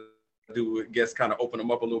game to do with guests, kind of open them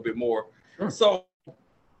up a little bit more. Sure. So,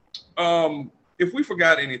 if we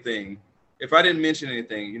forgot anything, if I didn't mention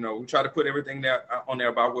anything, you know, we try to put everything there on there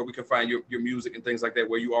about where we can find your music and things like that,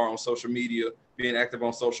 where you are on social media, being active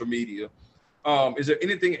on social media. Is there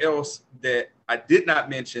anything else that I did not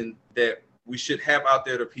mention that we should have out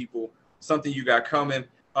there to people? Something you got coming?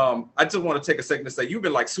 I just want to take a second to say you've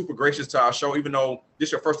been like super gracious to our show, even though this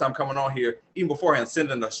is your first time coming on here, even beforehand,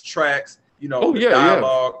 sending us tracks, you know,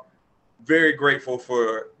 dialogue. Yeah. Very grateful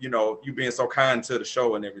for, you know, you being so kind to the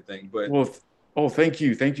show and everything. But thank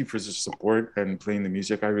you. Thank you for the support and playing the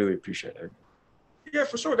music. I really appreciate it. Yeah,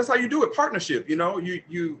 for sure. That's how you do it. Partnership, you know,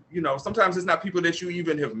 you know, sometimes it's not people that you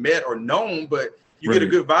even have met or known, but you get a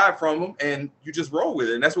good vibe from them and you just roll with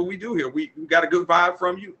it. And that's what we do here. We got a good vibe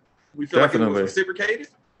from you. We feel like it was reciprocated,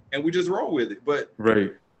 and we just roll with it. But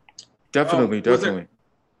definitely.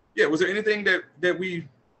 Was there anything that we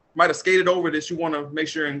might have skated over that you want to make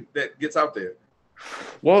sure that gets out there?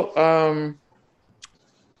 Well,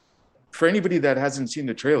 for anybody that hasn't seen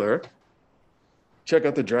the trailer, check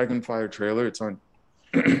out the Dragonfire trailer. It's on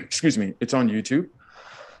excuse me, it's on YouTube.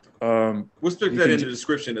 We'll stick that in the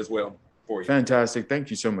description as well for you. Fantastic. Thank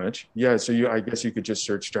you so much. Yeah, so I guess you could just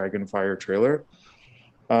search Dragonfire trailer.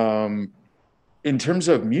 In terms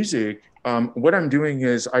of music, what I'm doing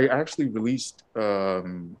is I actually released a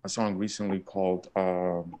song recently called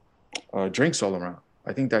Drinks All Around.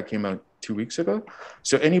 I think that came out 2 weeks ago.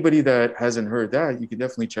 So anybody that hasn't heard that, you can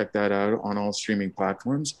definitely check that out on all streaming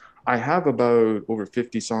platforms. I have about over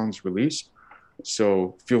 50 songs released.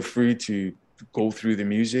 So feel free to go through the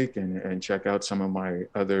music and check out some of my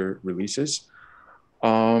other releases.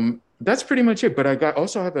 That's pretty much it. But I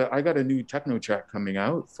got a new techno track coming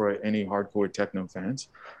out for any hardcore techno fans.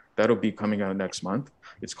 That'll be coming out next month.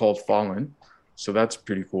 It's called Fallen. So that's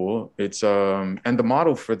pretty cool. It's and the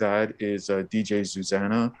model for that is DJ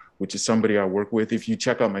Zuzana, which is somebody I work with. If you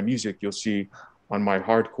check out my music, you'll see on my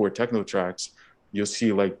hardcore techno tracks, you'll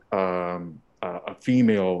see like a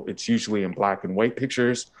female. It's usually in black and white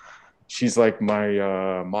pictures. She's like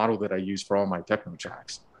my model that I use for all my techno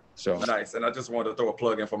tracks. So nice. And I just wanted to throw a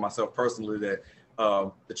plug in for myself personally that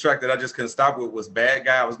the track that I just couldn't stop with was Bad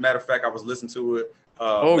Guy. As a matter of fact, I was listening to it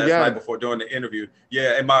last night before doing the interview.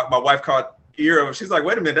 Yeah, and my wife caught ear of it. She's like,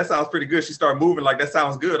 wait a minute, that sounds pretty good. She started moving like, that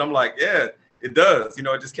sounds good. I'm like, yeah, it does. You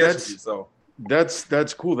know, it just catches you. So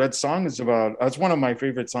that's cool. That song is that's one of my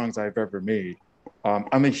favorite songs I've ever made.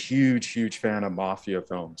 I'm a huge fan of mafia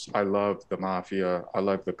films. I love the mafia. I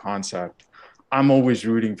love the concept. I'm always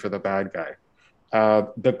rooting for the bad guy.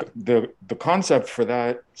 The concept for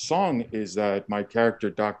that song is that my character,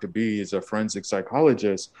 Dr. B, is a forensic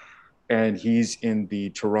psychologist, and he's in the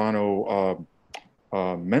Toronto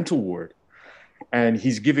mental ward, and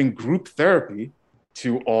he's giving group therapy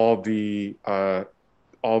to all these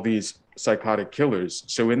psychotic killers.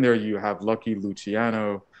 So in there you have Lucky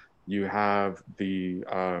Luciano, you have the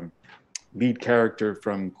lead character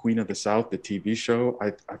from Queen of the South, the TV show.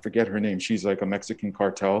 I forget her name. She's like a Mexican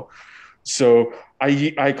cartel. So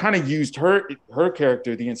I kind of used her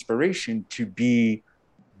character, the inspiration, to be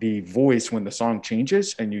the voice when the song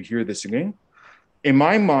changes and you hear the singing. in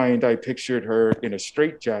my mind, I pictured her in a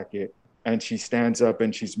straitjacket, and she stands up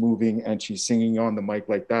and she's moving and she's singing on the mic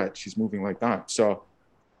like that. She's moving like that. So,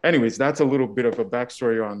 anyways, that's a little bit of a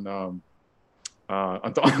backstory on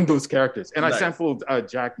those characters. And nice. I sampled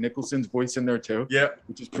Jack Nicholson's voice in there too. Yeah,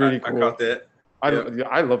 which is pretty cool. I caught that.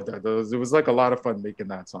 I love that. It was like a lot of fun making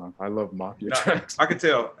that song. I love Mafia tracks. I could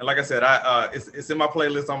tell. And like I said, it's in my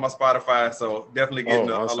playlist on my Spotify. So definitely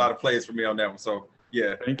getting awesome. a lot of plays for me on that one. So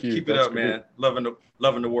yeah, thank you. Keep it up, man. Loving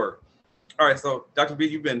the work. All right, so Dr. B,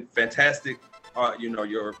 you've been fantastic.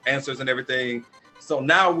 Your answers and everything. So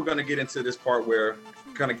now we're gonna get into this part where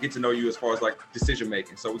kind of get to know you as far as like decision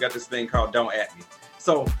making. So we got this thing called Don't At Me.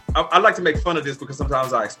 So I like to make fun of this because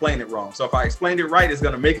sometimes I explain it wrong. So if I explained it right, it's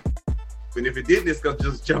gonna make it. And if it didn't, it's gonna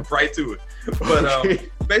just jump right to it. But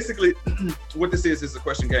basically, what this is a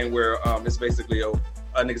question game where it's basically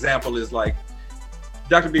an example is like,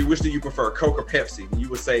 Dr. B, which do you prefer, Coke or Pepsi? And you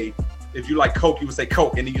would say, if you like Coke, you would say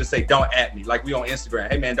Coke, and then you just say, don't at me. Like we on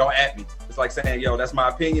Instagram, hey man, don't at me. It's like saying, yo, that's my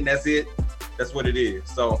opinion, that's it. That's what it is.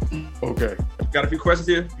 So, okay. Got a few questions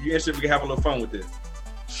here. If you're interested, we can have a little fun with this.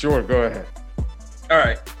 Sure, go ahead. All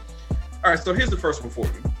right, so here's the first one for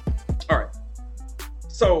you. All right.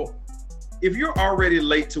 So, if you're already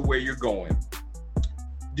late to where you're going,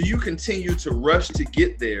 do you continue to rush to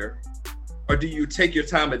get there, or do you take your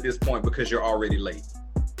time at this point because you're already late?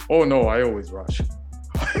 Oh no, I always rush.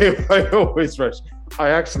 I always rush.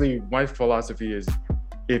 My philosophy is,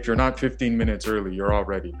 if you're not 15 minutes early, you're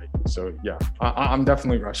already late. So yeah, I'm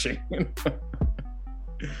definitely rushing.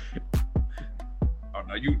 Oh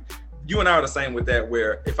no, you and I are the same with that,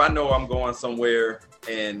 where if I know I'm going somewhere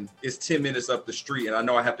and it's 10 minutes up the street and I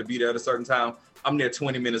know I have to be there at a certain time, I'm there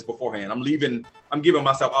 20 minutes beforehand. I'm giving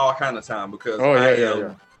myself all kind of time because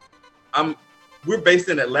we're based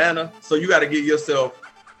in Atlanta, so you got to give yourself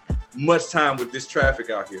much time with this traffic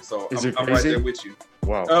out here. So I'm right there with you.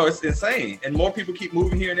 Wow. Oh, it's insane. And more people keep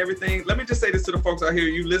moving here and everything. Let me just say this to the folks out here.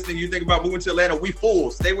 You listening, you think about moving to Atlanta, we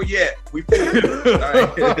fools. Stay where you at. We fools. All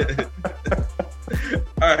right.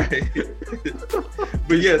 All right.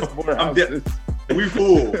 But yes, we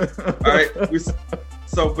fool. All right.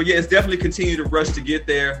 But yeah, it's definitely continue to rush to get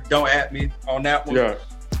there. Don't at me on that one. Yeah.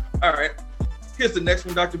 All right. Here's the next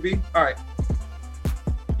one, Dr. B. All right.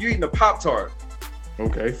 You eating a Pop-Tart.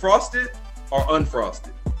 Okay. Frosted or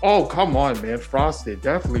unfrosted? Oh, come on, man. Frosted.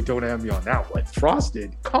 Definitely don't have me on that one.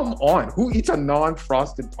 Frosted. Come on. Who eats a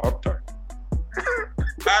non-frosted Pop-Tart?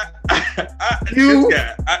 You? This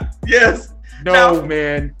guy. Yes. No, now,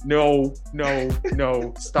 man. No.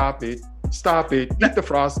 Stop it. Eat the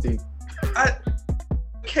frosting.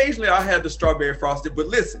 Occasionally I'll have the strawberry frosted, but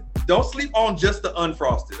listen, don't sleep on just the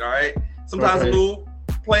unfrosted, all right? Sometimes a little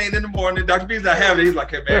plain in the morning. Dr. B's not having it. He's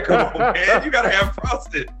like, hey, man, come on, man. You got to have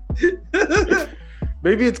frosted.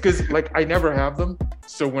 Maybe it's because, like, I never have them.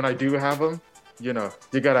 So when I do have them, you got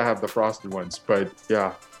to have the frosted ones. But,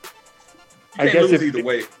 yeah. You can't lose either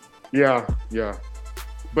way. Yeah.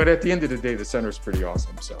 But at the end of the day, the center's pretty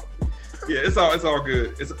awesome, so. Yeah, it's all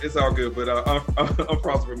good. It's all good, but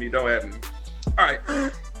unfrosted for me, don't have me. All right,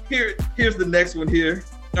 here's the next one here.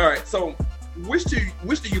 All right, so which do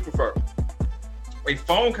you prefer? A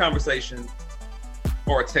phone conversation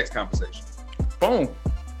or a text conversation? Phone,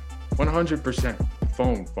 100%.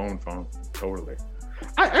 Phone, totally.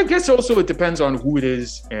 I guess also it depends on who it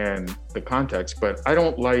is and the context, but I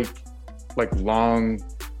don't like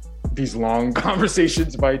these long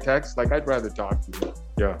conversations by text. Like, I'd rather talk to you.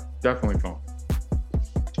 Yeah, definitely phone.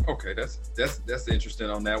 Okay, that's interesting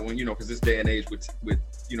on that one, because this day and age with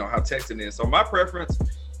how texting is. So my preference,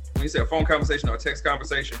 when you say a phone conversation or a text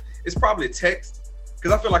conversation, it's probably a text,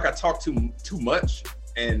 because I feel like I talk too much,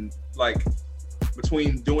 and like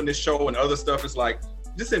between doing this show and other stuff, it's like,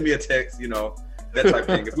 just send me a text, that type of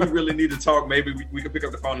thing. If we really need to talk, maybe we could pick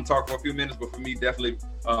up the phone and talk for a few minutes, but for me, definitely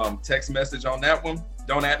text message on that one.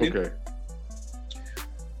 Don't at me. Okay.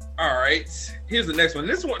 All right, here's the next one.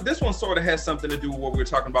 This one sort of has something to do with what we were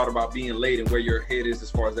talking about being late and where your head is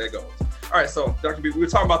as far as that goes. All right, so Dr. B, we were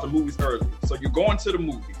talking about the movies earlier. So you're going to the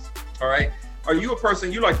movies, all right? Are you a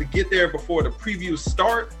person, you like to get there before the previews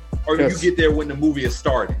start, or do you get there when the movie is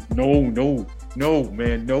starting? No,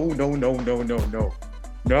 man, no.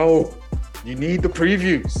 You need the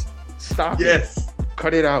previews. Stop it.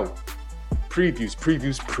 Cut it out. Previews.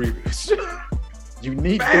 You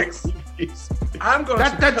need Facts. the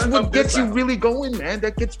previews. That's what gets you really going, man.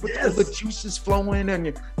 That gets all the juices flowing, and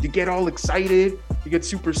you get all excited. You get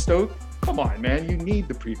super stoked. Come on, man. You need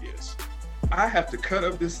the previews. I have to cut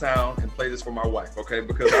up this sound and play this for my wife, okay?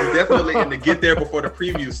 Because I'm definitely in to get there before the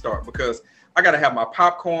previews start, because I got to have my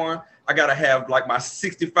popcorn. I got to have like my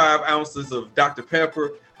 65 ounces of Dr.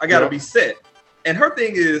 Pepper. I got to be set. And her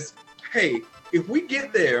thing is, hey, if we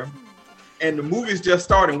get there and the movie's just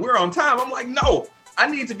starting, we're on time. I'm like, no, I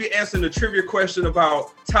need to be answering the trivia question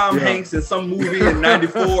about Tom Hanks in some movie in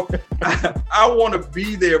 94. I want to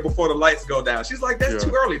be there before the lights go down. She's like, that's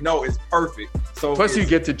too early. No, it's perfect. So plus you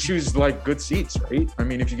get to choose like good seats, right? I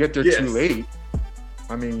mean, if you get there too late,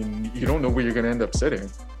 I mean, you don't know where you're going to end up sitting.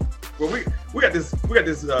 Well, we got this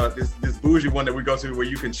bougie one that we go to where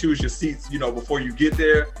you can choose your seats, you know, before you get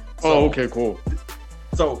there. So, okay, cool.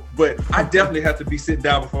 So, but I definitely have to be sitting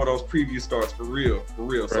down before those previews starts for real.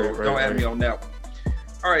 So don't add me on that one.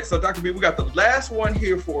 All right, so Dr. B, we got the last one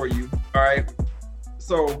here for you. All right,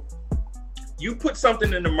 so you put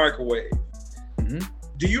something in the microwave. Mm-hmm.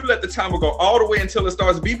 Do you let the timer go all the way until it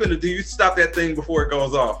starts beeping, or do you stop that thing before it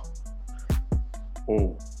goes off?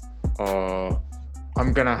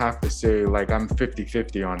 I'm gonna have to say like I'm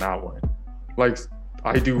 50-50 on that one. Like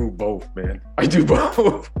I do both, man. I do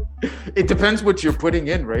both. It depends what you're putting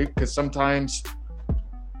in, right? Because sometimes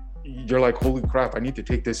you're like, holy crap, I need to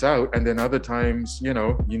take this out. And then other times, you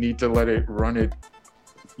know, you need to let it run it.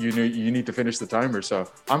 You know, you need to finish the timer. So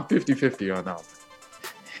I'm 50-50 on that one.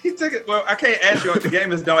 He took it. Well, I can't ask you. The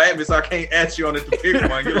game is don't at me, so I can't ask you on it to pick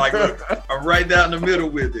one. You're like, look, I'm right down the middle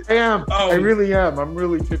with it. I am. I really am. I'm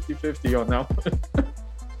really 50-50 on that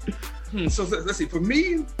one. So let's see. For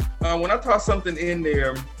me, when I toss something in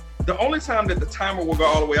there, the only time that the timer will go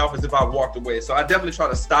all the way off is if I walked away. So I definitely try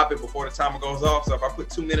to stop it before the timer goes off. So if I put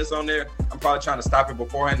 2 minutes on there, I'm probably trying to stop it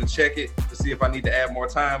beforehand and check it to see if I need to add more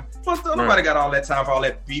time. Plus, nobody got all that time for all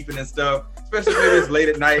that beeping and stuff. Especially if it's late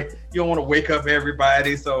at night, you don't want to wake up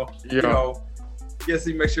everybody. So, you know, yes,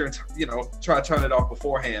 you make sure and, you know, try to turn it off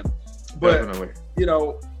beforehand. But, definitely. You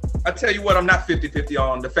know, I tell you what, I'm not 50-50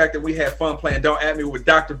 on the fact that we had fun playing Don't At Me with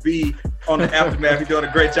Dr. B on the Aftermath. He's doing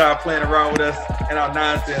a great job playing around with us and our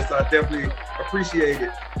nonsense. So I definitely appreciate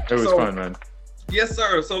it. It was fun, man. Yes,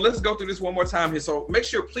 sir. So let's go through this one more time here. So make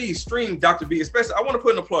sure, please stream Dr. B, especially, I want to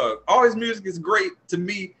put in a plug. All his music is great to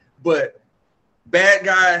me, but Bad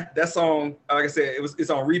Guy, that song, like I said, it's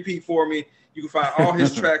on repeat for me. You can find all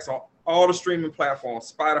his tracks on all the streaming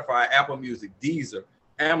platforms, Spotify, Apple Music, Deezer,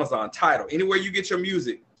 Amazon, Tidal, anywhere you get your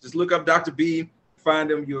music. Just look up Dr. B, find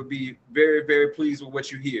him. You'll be very, very pleased with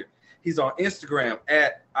what you hear. He's on Instagram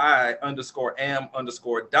at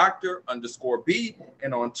I_am_Dr_B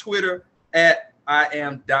and on Twitter at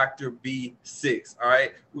IamDrB6. All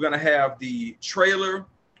right. We're going to have the trailer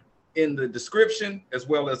in the description as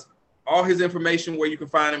well as all his information where you can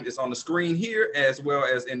find him is on the screen here as well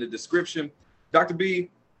as in the description. Dr. B,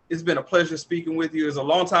 it's been a pleasure speaking with you. It's a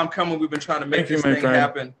long time coming. We've been trying to make this thing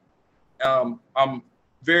happen. I'm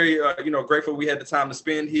very, grateful we had the time to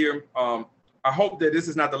spend here. I hope that this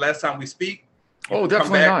is not the last time we speak. Oh,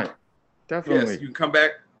 definitely not. Definitely. Yes, you can come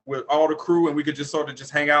back with all the crew and we could just sort of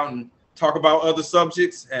just hang out and talk about other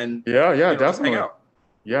subjects and definitely. Hang out.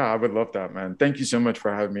 Yeah, I would love that, man. Thank you so much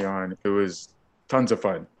for having me on. It was tons of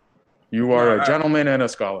fun. You are a gentleman and a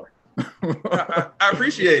scholar. I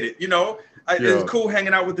appreciate it. You know, it's cool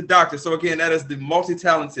hanging out with the doctor. So again, that is the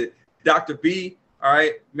multi-talented Dr. B. All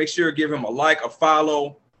right. Make sure to give him a like, a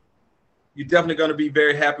follow. You're definitely going to be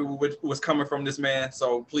very happy with what's coming from this man.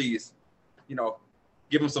 So please,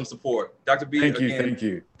 give him some support. Dr. B, thank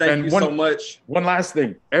you. Thank you so much. One last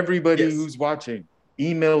thing. Everybody who's watching,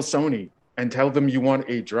 email Sony and tell them you want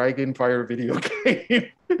a Dragonfire video game.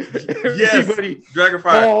 Everybody,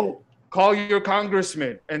 Dragonfire. Call your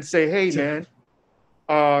congressman and say, hey, man,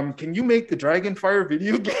 can you make the Dragonfire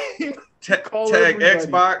video game? Tag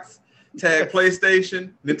Xbox, tag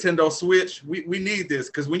PlayStation, Nintendo Switch. We need this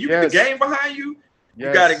because when you get the game behind you,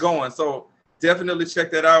 you got it going. So definitely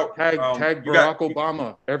check that out. Tag Barack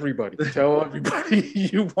Obama. Everybody. Tell everybody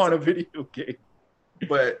you want a video game.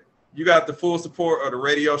 But you got the full support of the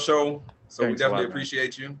radio show. So we definitely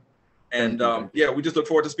appreciate you. And we just look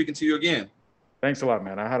forward to speaking to you again. Thanks a lot,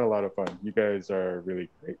 man. I had a lot of fun. You guys are really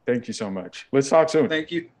great. Thank you so much. Let's talk soon. Thank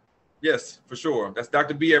you. Yes, for sure. That's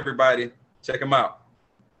Dr. B, everybody. Check him out.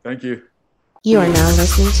 Thank you. You are now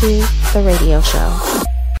listening to The Radio Show.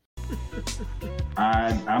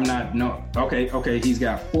 I'm not, no. Okay. He's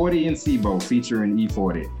got 40 in SIBO featuring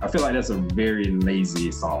E40. I feel like that's a very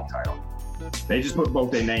lazy song title. They just put both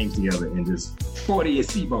their names together and just 40 in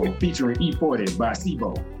SIBO featuring E40 by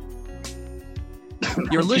SIBO.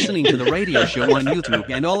 You're listening to The Radio Show on YouTube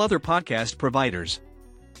and all other podcast providers.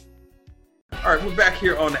 All right, we're back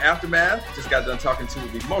here on the Aftermath. Just got done talking to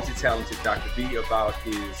the multi-talented Dr. B about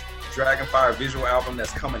his Dragonfire visual album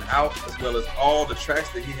that's coming out, as well as all the tracks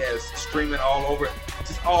that he has streaming all over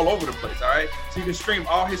the place, all right? So you can stream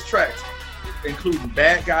all his tracks including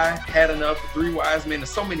Bad Guy, Had Enough, The Three Wise Men, and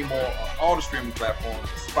so many more on all the streaming platforms: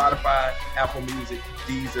 Spotify, Apple Music,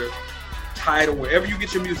 Deezer, Tidal, wherever you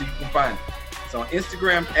get your music, you can find it. It's on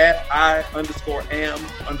Instagram at I_am_Dr_B,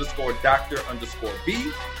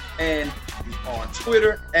 and on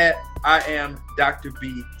Twitter at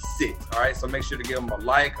IamDrB6. All right, so make sure to give them a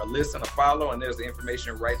like, a listen, a follow, and there's the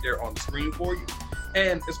information right there on the screen for you.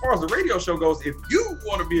 And as far as the radio show goes, if you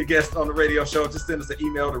want to be a guest on the radio show, just send us an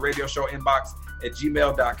email to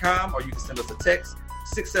radioshowinbox@gmail.com, or you can send us a text,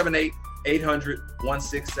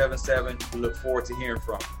 678-800-1677. We look forward to hearing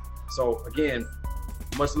from you. So again,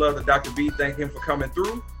 much love to Dr. B. Thank him for coming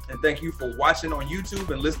through. And thank you for watching on YouTube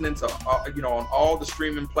and listening to, on all the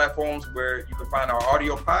streaming platforms where you can find our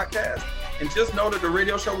audio podcast. And just know that the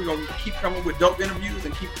radio show, we're going to keep coming with dope interviews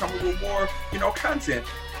and keep coming with more, content.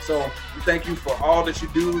 So we thank you for all that you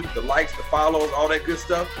do, the likes, the follows, all that good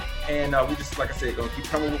stuff. And we just, like I said, going to keep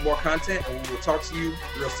coming with more content, and we will talk to you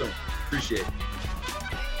real soon. Appreciate it.